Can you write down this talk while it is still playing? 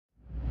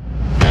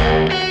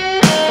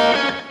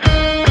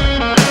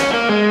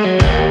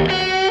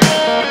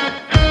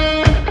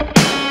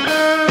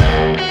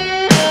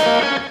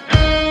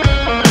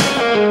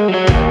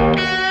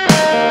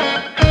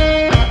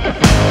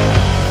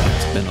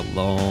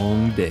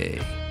long day,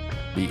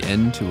 the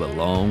end to a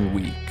long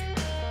week.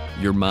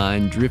 Your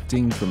mind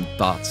drifting from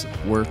thoughts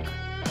of work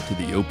to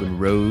the open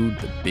road,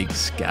 the big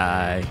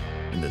sky,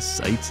 and the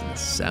sights and the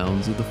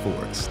sounds of the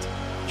forest.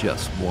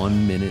 Just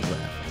 1 minute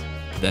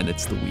left. Then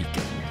it's the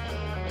weekend.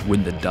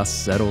 When the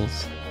dust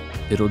settles,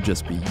 it'll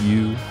just be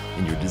you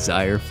and your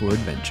desire for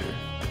adventure.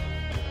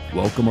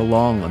 Welcome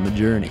along on the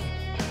journey.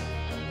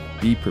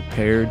 Be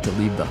prepared to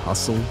leave the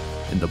hustle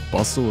and the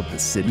bustle of the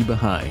city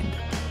behind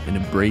and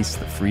embrace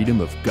the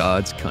freedom of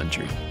God's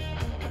country.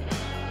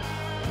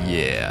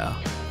 Yeah,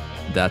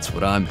 that's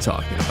what I'm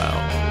talking about.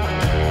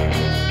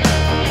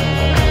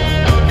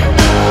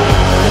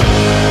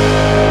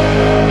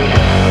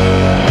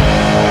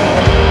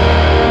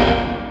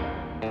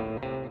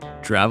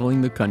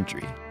 Traveling the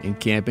country and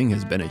camping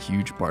has been a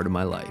huge part of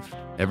my life,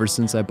 ever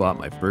since I bought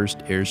my first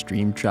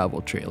Airstream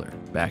travel trailer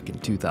back in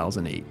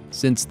 2008.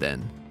 Since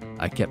then,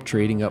 I kept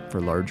trading up for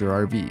larger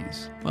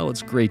RVs. While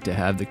it's great to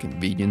have the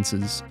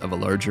conveniences of a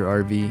larger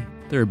RV,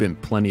 there have been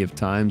plenty of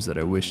times that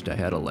I wished I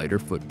had a lighter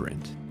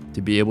footprint,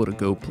 to be able to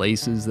go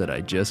places that I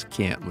just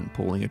can't when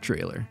pulling a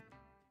trailer.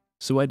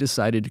 So I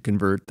decided to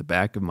convert the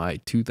back of my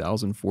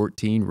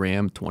 2014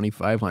 Ram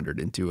 2500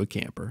 into a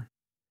camper.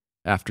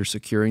 After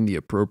securing the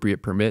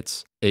appropriate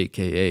permits,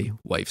 aka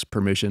wife's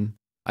permission,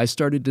 I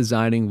started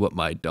designing what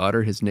my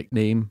daughter has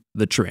nicknamed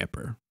the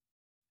Tramper.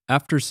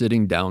 After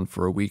sitting down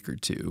for a week or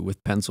two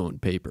with pencil and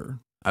paper,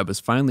 I was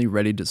finally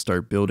ready to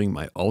start building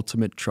my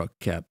ultimate truck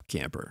cab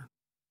camper.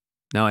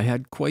 Now I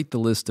had quite the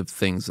list of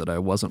things that I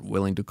wasn't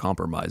willing to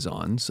compromise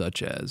on,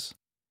 such as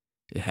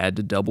it had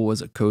to double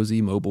as a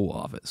cozy mobile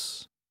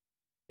office.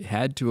 It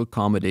had to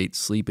accommodate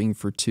sleeping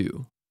for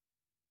two.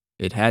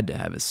 It had to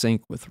have a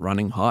sink with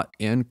running hot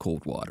and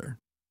cold water.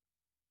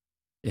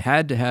 It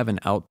had to have an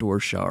outdoor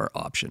shower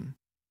option.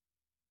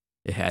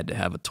 It had to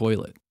have a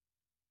toilet.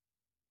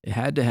 It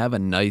had to have a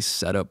nice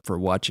setup for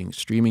watching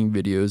streaming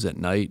videos at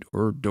night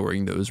or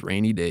during those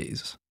rainy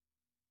days.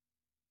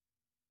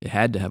 It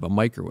had to have a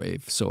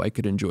microwave so I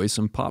could enjoy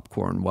some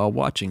popcorn while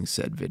watching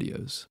said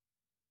videos.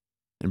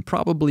 And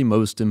probably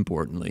most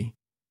importantly,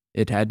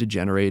 it had to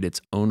generate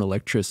its own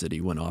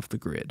electricity when off the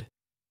grid.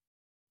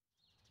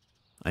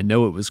 I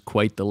know it was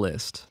quite the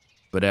list,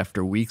 but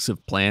after weeks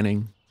of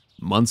planning,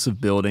 months of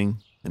building,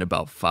 and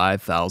about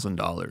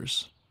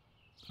 $5,000,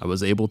 I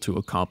was able to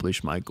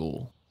accomplish my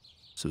goal.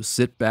 So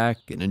sit back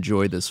and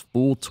enjoy this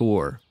full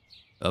tour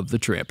of the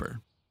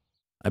Tramper.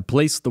 I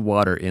placed the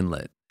water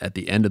inlet at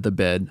the end of the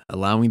bed,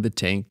 allowing the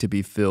tank to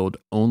be filled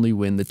only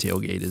when the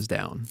tailgate is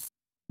down.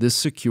 This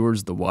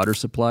secures the water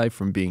supply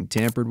from being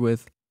tampered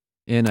with,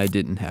 and I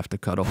didn't have to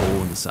cut a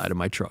hole in the side of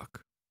my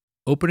truck.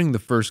 Opening the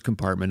first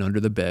compartment under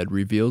the bed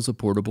reveals a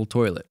portable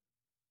toilet.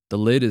 The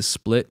lid is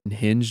split and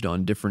hinged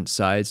on different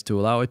sides to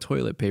allow a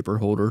toilet paper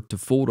holder to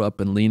fold up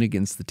and lean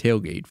against the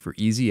tailgate for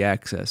easy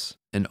access,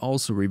 and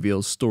also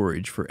reveals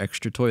storage for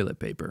extra toilet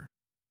paper.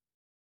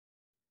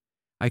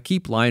 I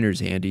keep liners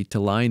handy to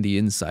line the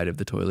inside of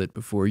the toilet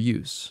before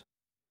use.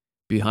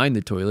 Behind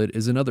the toilet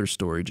is another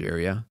storage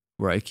area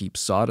where I keep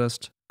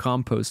sawdust,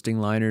 composting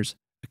liners,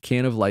 a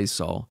can of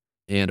Lysol,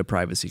 and a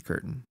privacy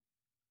curtain.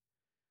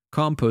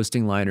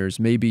 Composting liners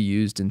may be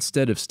used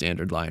instead of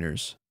standard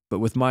liners, but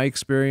with my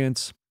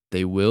experience,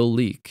 they will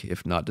leak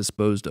if not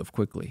disposed of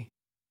quickly.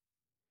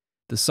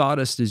 The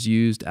sawdust is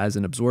used as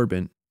an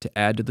absorbent to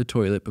add to the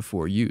toilet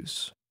before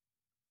use.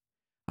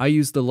 I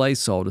use the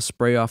Lysol to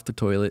spray off the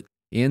toilet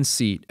and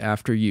seat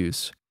after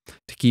use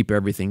to keep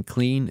everything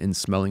clean and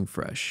smelling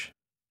fresh.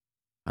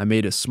 I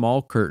made a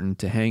small curtain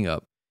to hang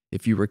up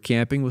if you were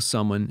camping with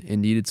someone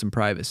and needed some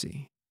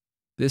privacy.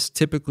 This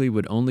typically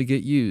would only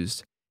get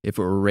used if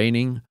it were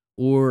raining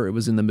or it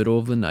was in the middle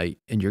of the night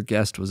and your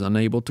guest was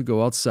unable to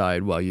go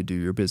outside while you do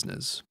your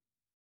business.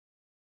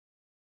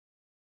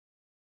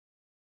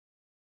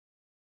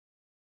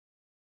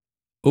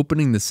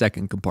 Opening the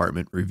second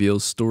compartment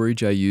reveals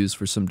storage I use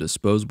for some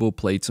disposable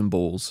plates and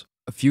bowls,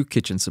 a few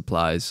kitchen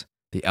supplies,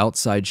 the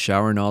outside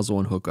shower nozzle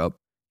and hookup,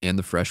 and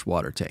the fresh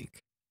water tank.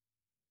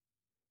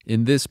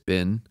 In this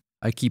bin,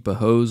 I keep a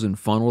hose and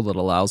funnel that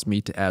allows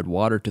me to add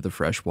water to the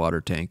fresh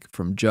water tank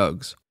from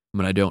jugs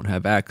when I don't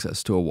have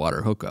access to a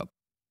water hookup.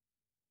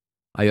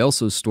 I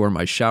also store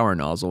my shower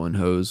nozzle and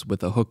hose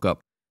with a hookup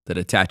that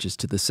attaches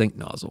to the sink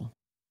nozzle.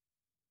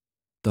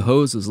 The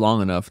hose is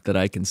long enough that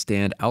I can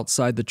stand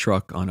outside the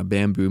truck on a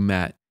bamboo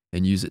mat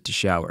and use it to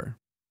shower.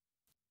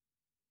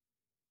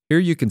 Here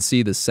you can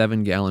see the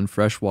 7-gallon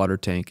freshwater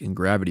tank and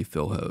gravity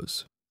fill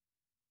hose.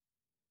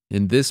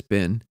 In this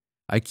bin,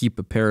 I keep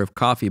a pair of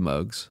coffee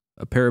mugs,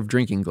 a pair of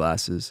drinking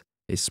glasses,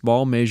 a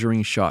small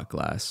measuring shot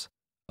glass,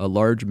 a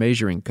large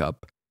measuring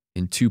cup,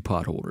 and 2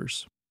 pot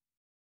holders.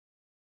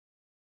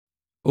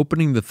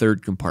 Opening the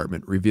third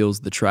compartment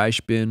reveals the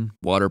trash bin,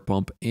 water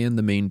pump, and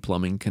the main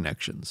plumbing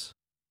connections.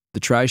 The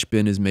trash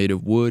bin is made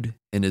of wood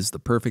and is the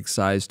perfect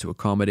size to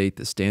accommodate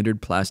the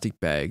standard plastic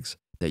bags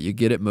that you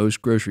get at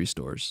most grocery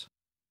stores.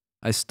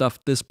 I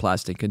stuffed this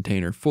plastic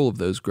container full of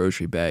those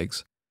grocery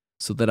bags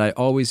so that I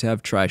always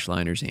have trash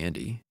liners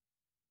handy.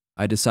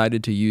 I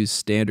decided to use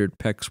standard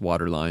PEX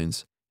water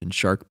lines and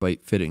shark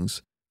bite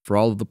fittings for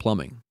all of the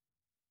plumbing.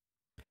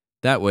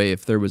 That way,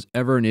 if there was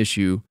ever an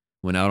issue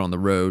when out on the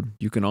road,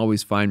 you can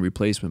always find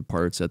replacement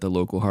parts at the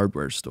local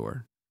hardware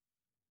store.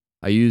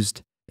 I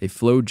used a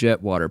flow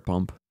jet water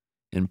pump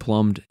and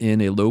plumbed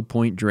in a low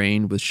point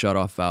drain with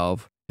shutoff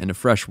valve and a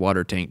fresh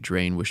water tank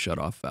drain with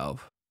shutoff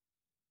valve.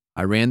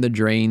 I ran the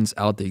drains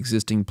out the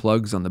existing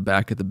plugs on the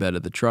back of the bed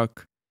of the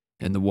truck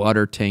and the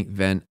water tank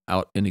vent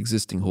out an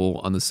existing hole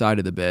on the side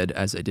of the bed,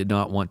 as I did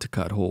not want to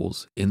cut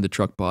holes in the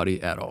truck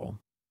body at all.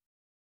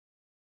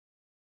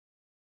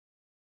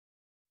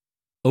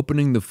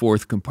 Opening the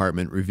fourth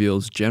compartment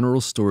reveals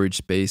general storage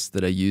space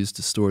that I used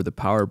to store the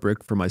power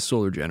brick for my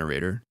solar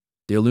generator,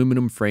 the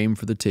aluminum frame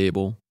for the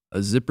table, a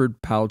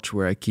zippered pouch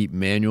where I keep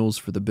manuals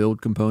for the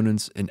build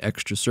components and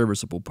extra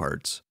serviceable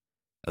parts,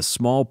 a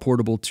small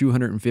portable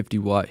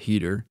 250-watt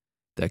heater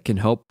that can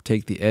help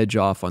take the edge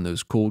off on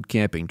those cold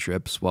camping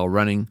trips while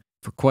running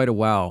for quite a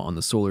while on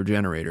the solar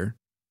generator,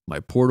 my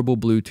portable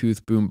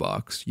Bluetooth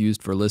boombox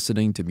used for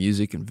listening to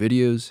music and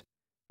videos,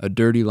 a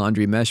dirty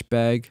laundry mesh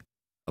bag,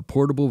 a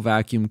portable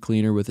vacuum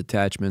cleaner with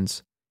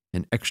attachments,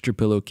 an extra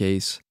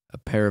pillowcase, a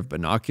pair of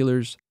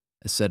binoculars,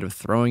 a set of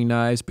throwing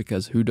knives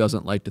because who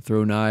doesn't like to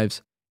throw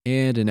knives,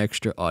 and an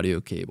extra audio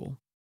cable.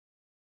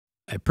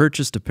 I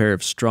purchased a pair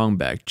of strong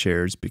back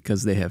chairs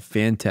because they have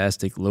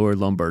fantastic lower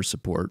lumbar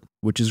support,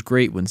 which is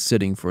great when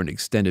sitting for an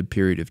extended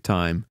period of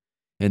time,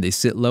 and they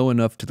sit low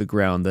enough to the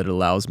ground that it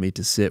allows me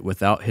to sit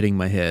without hitting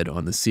my head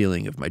on the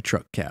ceiling of my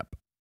truck cap.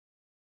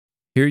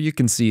 Here you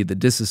can see the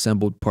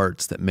disassembled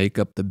parts that make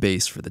up the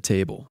base for the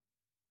table.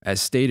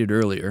 As stated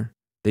earlier,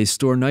 they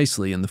store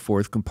nicely in the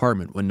fourth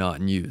compartment when not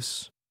in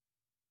use.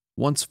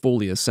 Once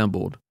fully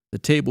assembled, the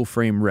table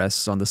frame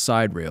rests on the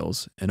side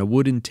rails and a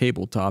wooden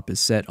tabletop is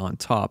set on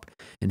top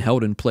and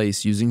held in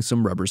place using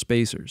some rubber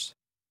spacers.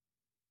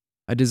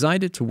 I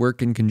designed it to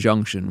work in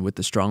conjunction with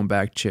the strong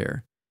back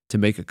chair to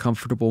make a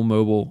comfortable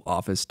mobile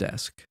office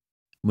desk.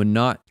 When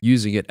not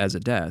using it as a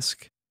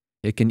desk,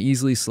 it can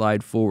easily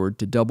slide forward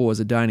to double as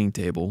a dining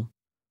table,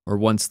 or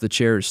once the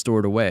chair is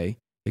stored away,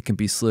 it can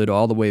be slid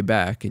all the way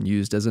back and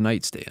used as a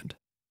nightstand.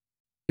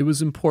 It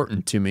was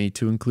important to me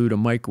to include a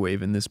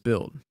microwave in this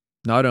build,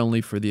 not only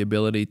for the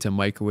ability to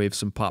microwave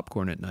some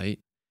popcorn at night,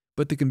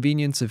 but the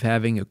convenience of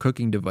having a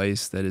cooking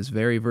device that is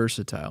very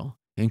versatile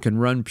and can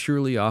run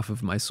purely off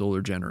of my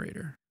solar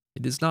generator.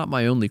 It is not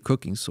my only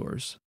cooking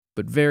source,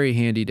 but very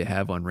handy to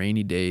have on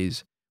rainy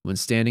days when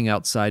standing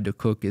outside to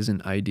cook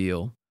isn't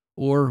ideal,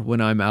 or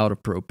when I'm out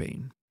of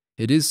propane.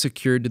 It is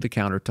secured to the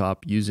countertop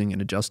using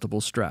an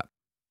adjustable strap.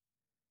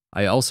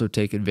 I also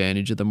take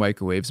advantage of the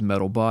microwave's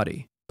metal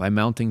body by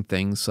mounting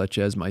things such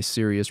as my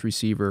Sirius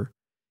receiver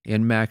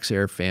and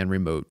MaxAir fan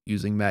remote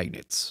using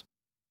magnets.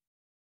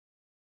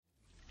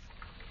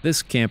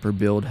 This camper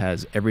build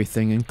has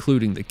everything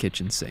including the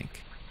kitchen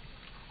sink.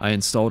 I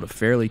installed a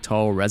fairly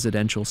tall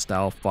residential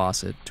style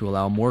faucet to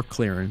allow more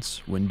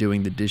clearance when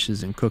doing the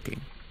dishes and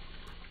cooking.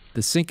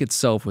 The sink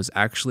itself was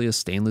actually a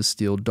stainless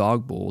steel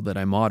dog bowl that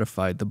I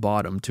modified the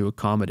bottom to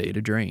accommodate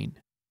a drain.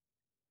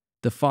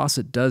 The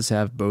faucet does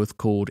have both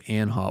cold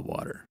and hot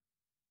water.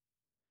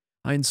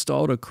 I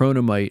installed a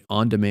Chronomite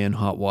on-demand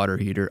hot water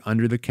heater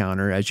under the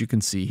counter, as you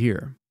can see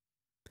here.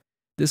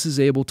 This is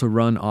able to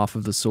run off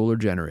of the solar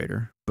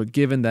generator, but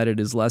given that it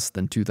is less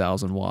than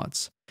 2,000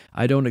 watts,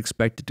 I don't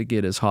expect it to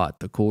get as hot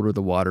the colder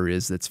the water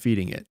is that's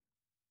feeding it.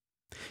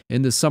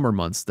 In the summer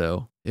months,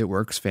 though, it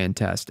works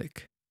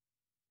fantastic.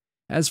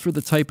 As for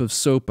the type of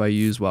soap I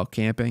use while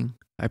camping,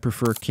 I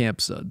prefer Camp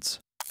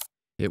Suds.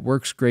 It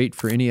works great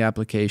for any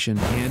application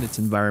and it's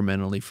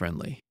environmentally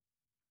friendly.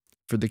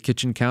 For the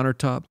kitchen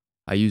countertop,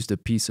 I used a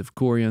piece of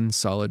Corian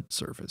solid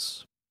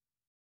surface.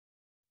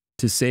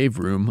 To save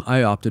room,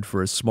 I opted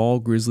for a small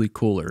Grizzly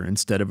cooler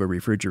instead of a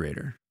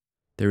refrigerator.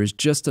 There is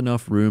just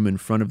enough room in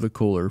front of the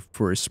cooler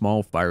for a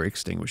small fire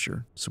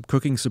extinguisher, some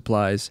cooking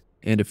supplies,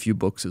 and a few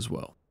books as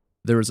well.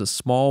 There is a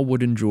small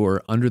wooden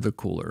drawer under the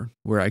cooler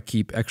where I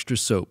keep extra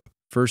soap,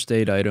 first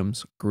aid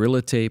items,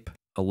 Gorilla Tape,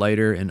 a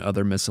lighter, and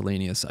other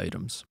miscellaneous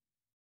items.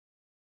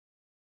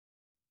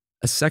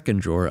 A second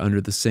drawer under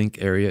the sink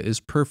area is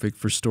perfect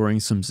for storing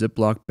some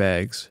Ziploc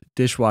bags,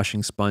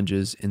 dishwashing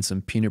sponges, and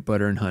some peanut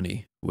butter and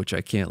honey, which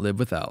I can't live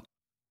without.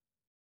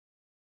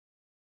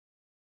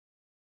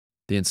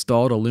 The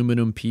installed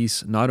aluminum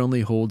piece not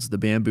only holds the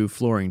bamboo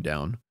flooring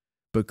down,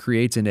 but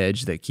creates an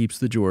edge that keeps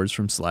the drawers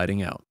from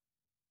sliding out.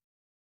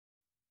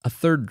 A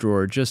third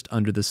drawer just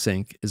under the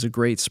sink is a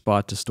great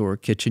spot to store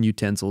kitchen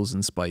utensils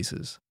and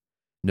spices.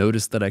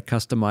 Notice that I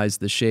customized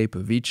the shape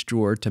of each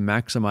drawer to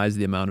maximize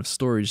the amount of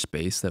storage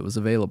space that was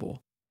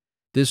available.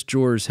 This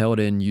drawer is held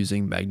in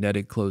using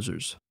magnetic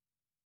closers.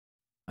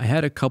 I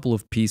had a couple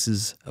of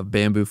pieces of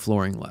bamboo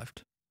flooring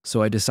left,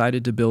 so I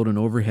decided to build an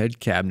overhead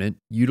cabinet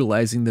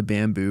utilizing the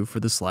bamboo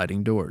for the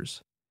sliding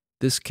doors.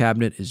 This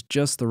cabinet is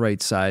just the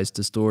right size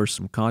to store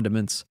some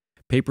condiments,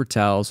 paper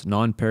towels,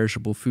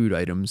 non-perishable food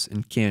items,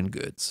 and canned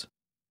goods.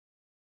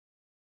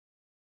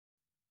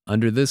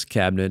 Under this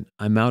cabinet,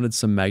 I mounted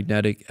some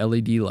magnetic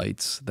LED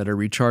lights that are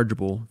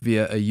rechargeable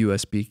via a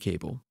USB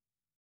cable.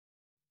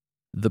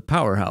 The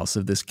powerhouse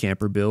of this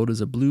camper build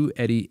is a Blue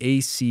Eddy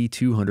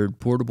AC200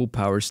 portable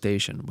power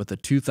station with a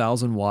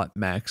 2000 watt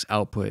max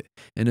output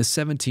and a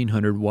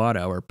 1700 watt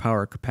hour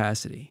power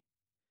capacity.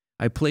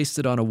 I placed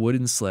it on a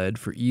wooden sled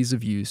for ease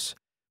of use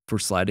for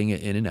sliding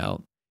it in and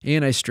out,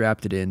 and I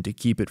strapped it in to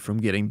keep it from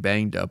getting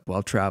banged up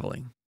while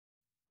traveling.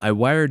 I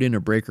wired in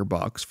a breaker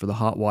box for the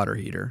hot water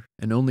heater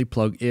and only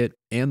plug it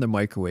and the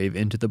microwave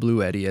into the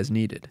Blue Eddy as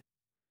needed.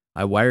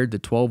 I wired the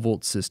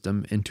 12-volt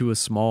system into a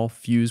small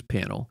fuse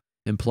panel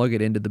and plug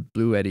it into the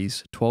Blue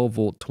Eddy's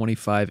 12-volt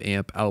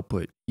 25-amp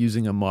output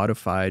using a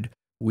modified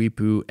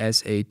Weepu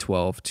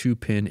SA12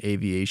 2-pin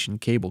aviation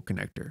cable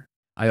connector.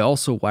 I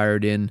also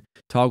wired in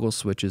toggle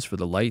switches for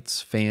the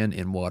lights, fan,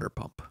 and water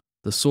pump.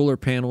 The solar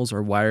panels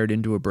are wired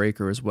into a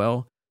breaker as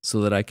well, so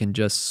that I can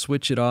just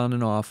switch it on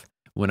and off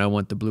when I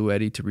want the Blue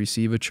Eddy to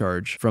receive a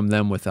charge from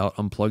them without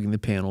unplugging the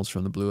panels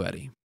from the Blue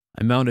Eddy.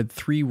 I mounted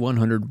 3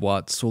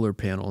 100-watt solar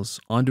panels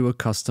onto a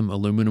custom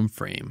aluminum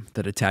frame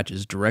that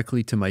attaches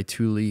directly to my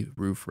Thule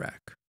roof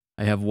rack.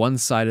 I have one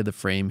side of the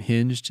frame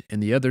hinged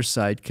and the other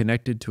side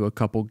connected to a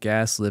couple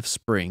gas lift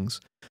springs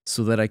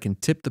so that I can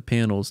tip the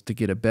panels to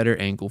get a better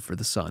angle for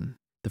the sun.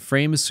 The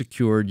frame is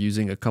secured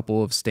using a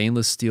couple of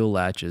stainless steel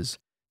latches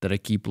that I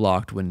keep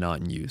locked when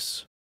not in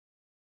use.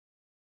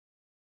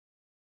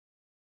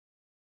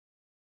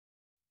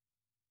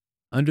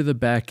 Under the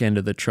back end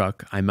of the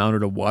truck, I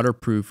mounted a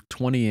waterproof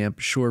 20-amp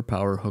shore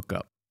power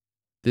hookup.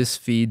 This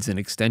feeds an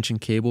extension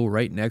cable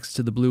right next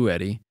to the Blue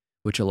Eddy,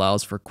 which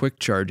allows for quick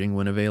charging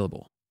when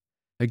available.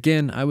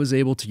 Again, I was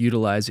able to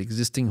utilize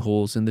existing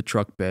holes in the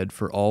truck bed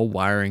for all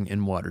wiring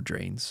and water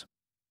drains.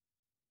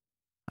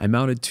 I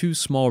mounted 2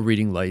 small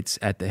reading lights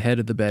at the head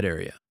of the bed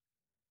area.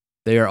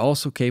 They are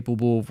also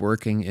capable of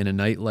working in a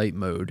night light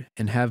mode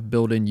and have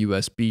built-in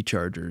USB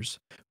chargers,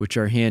 which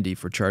are handy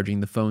for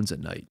charging the phones at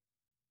night.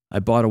 I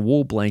bought a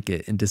wool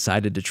blanket and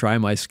decided to try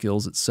my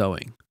skills at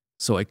sewing,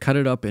 so I cut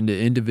it up into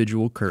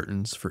individual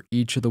curtains for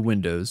each of the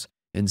windows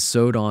and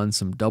sewed on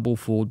some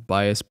double-fold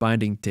bias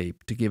binding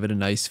tape to give it a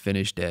nice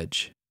finished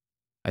edge.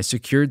 I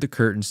secured the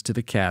curtains to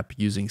the cap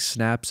using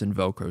snaps and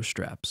Velcro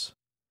straps.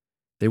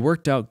 They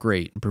worked out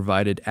great and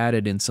provided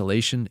added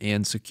insulation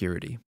and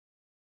security.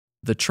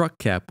 The truck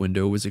cap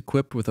window was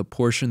equipped with a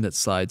portion that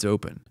slides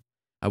open.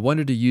 I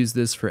wanted to use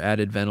this for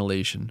added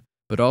ventilation,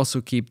 but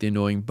also keep the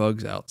annoying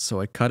bugs out,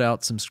 so I cut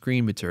out some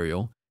screen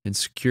material and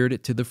secured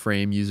it to the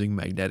frame using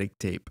magnetic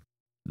tape.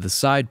 The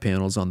side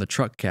panels on the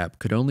truck cap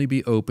could only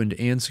be opened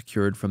and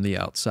secured from the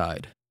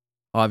outside.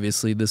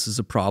 Obviously, this is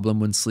a problem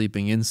when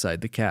sleeping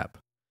inside the cap,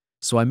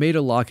 so I made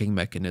a locking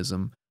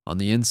mechanism on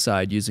the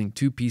inside using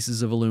 2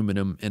 pieces of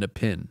aluminum and a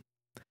pin.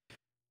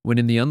 When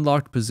in the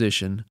unlocked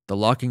position, the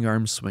locking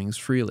arm swings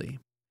freely.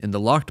 In the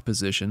locked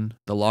position,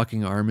 the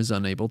locking arm is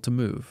unable to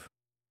move.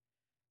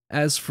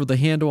 As for the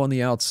handle on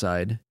the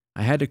outside,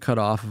 I had to cut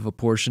off of a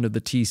portion of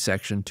the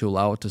T-section to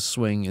allow it to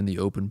swing in the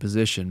open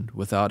position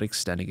without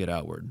extending it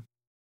outward.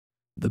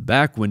 The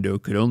back window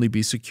could only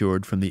be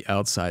secured from the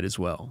outside as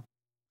well,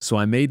 so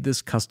I made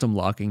this custom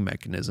locking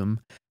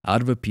mechanism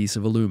out of a piece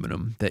of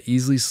aluminum that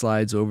easily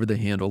slides over the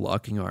handle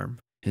locking arm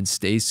and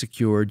stays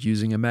secured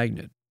using a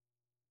magnet.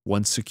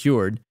 Once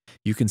secured,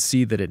 you can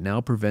see that it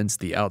now prevents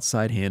the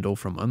outside handle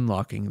from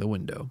unlocking the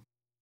window.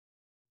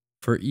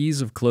 For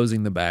ease of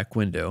closing the back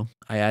window,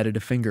 I added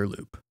a finger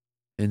loop,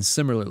 and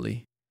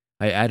similarly,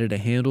 I added a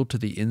handle to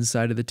the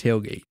inside of the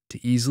tailgate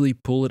to easily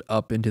pull it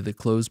up into the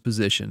closed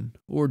position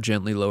or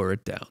gently lower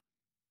it down.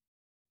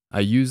 I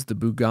used the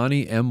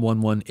Bugatti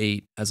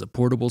M118 as a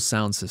portable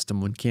sound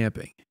system when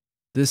camping.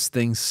 This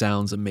thing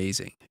sounds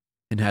amazing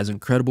and has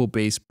incredible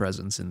bass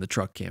presence in the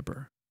truck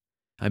camper.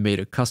 I made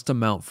a custom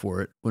mount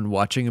for it when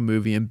watching a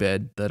movie in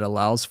bed that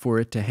allows for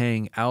it to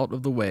hang out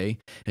of the way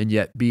and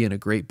yet be in a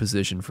great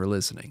position for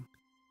listening.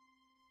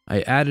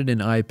 I added an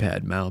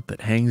iPad mount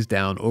that hangs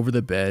down over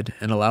the bed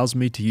and allows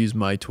me to use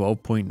my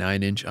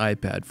 12.9-inch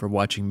iPad for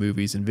watching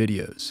movies and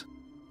videos.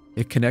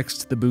 It connects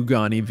to the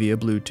Bugatti via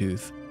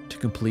Bluetooth to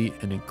complete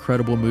an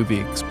incredible movie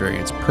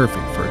experience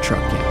perfect for a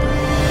truck camper.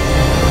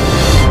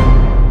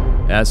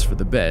 As for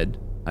the bed,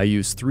 I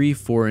use 3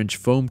 4-inch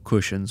foam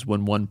cushions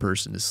when one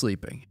person is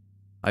sleeping.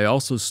 I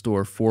also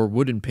store 4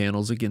 wooden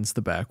panels against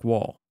the back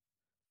wall,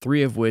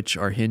 3 of which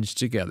are hinged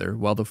together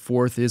while the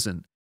 4th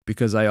isn't,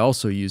 because I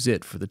also use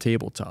it for the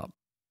tabletop.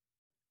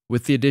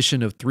 With the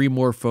addition of 3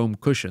 more foam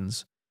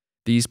cushions,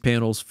 these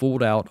panels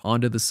fold out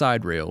onto the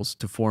side rails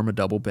to form a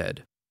double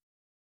bed.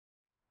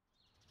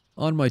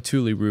 On my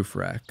Thule roof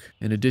rack,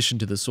 in addition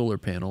to the solar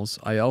panels,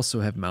 I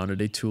also have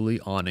mounted a Thule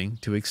awning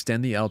to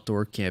extend the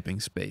outdoor camping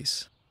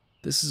space.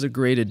 This is a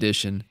great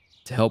addition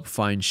to help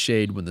find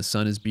shade when the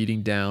sun is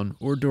beating down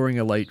or during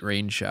a light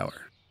rain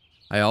shower.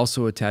 I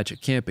also attach a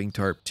camping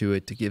tarp to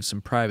it to give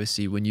some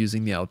privacy when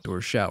using the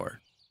outdoor shower.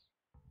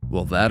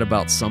 Well, that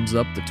about sums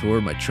up the tour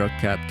of my truck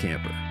cap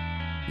camper.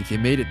 If you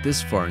made it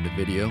this far in the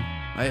video,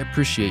 I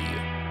appreciate you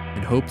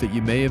and hope that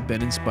you may have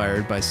been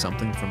inspired by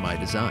something from my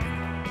design.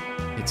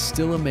 It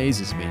still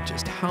amazes me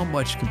just how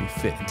much can be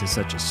fit into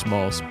such a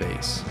small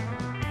space.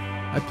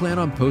 I plan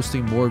on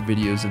posting more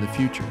videos in the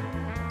future,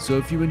 So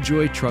if you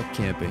enjoy truck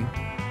camping,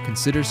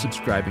 consider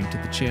subscribing to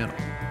the channel.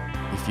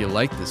 If you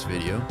like this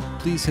video,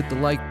 please hit the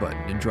like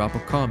button and drop a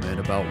comment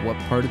about what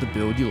part of the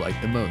build you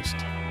like the most.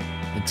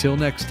 Until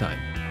next time,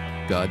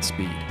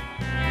 Godspeed.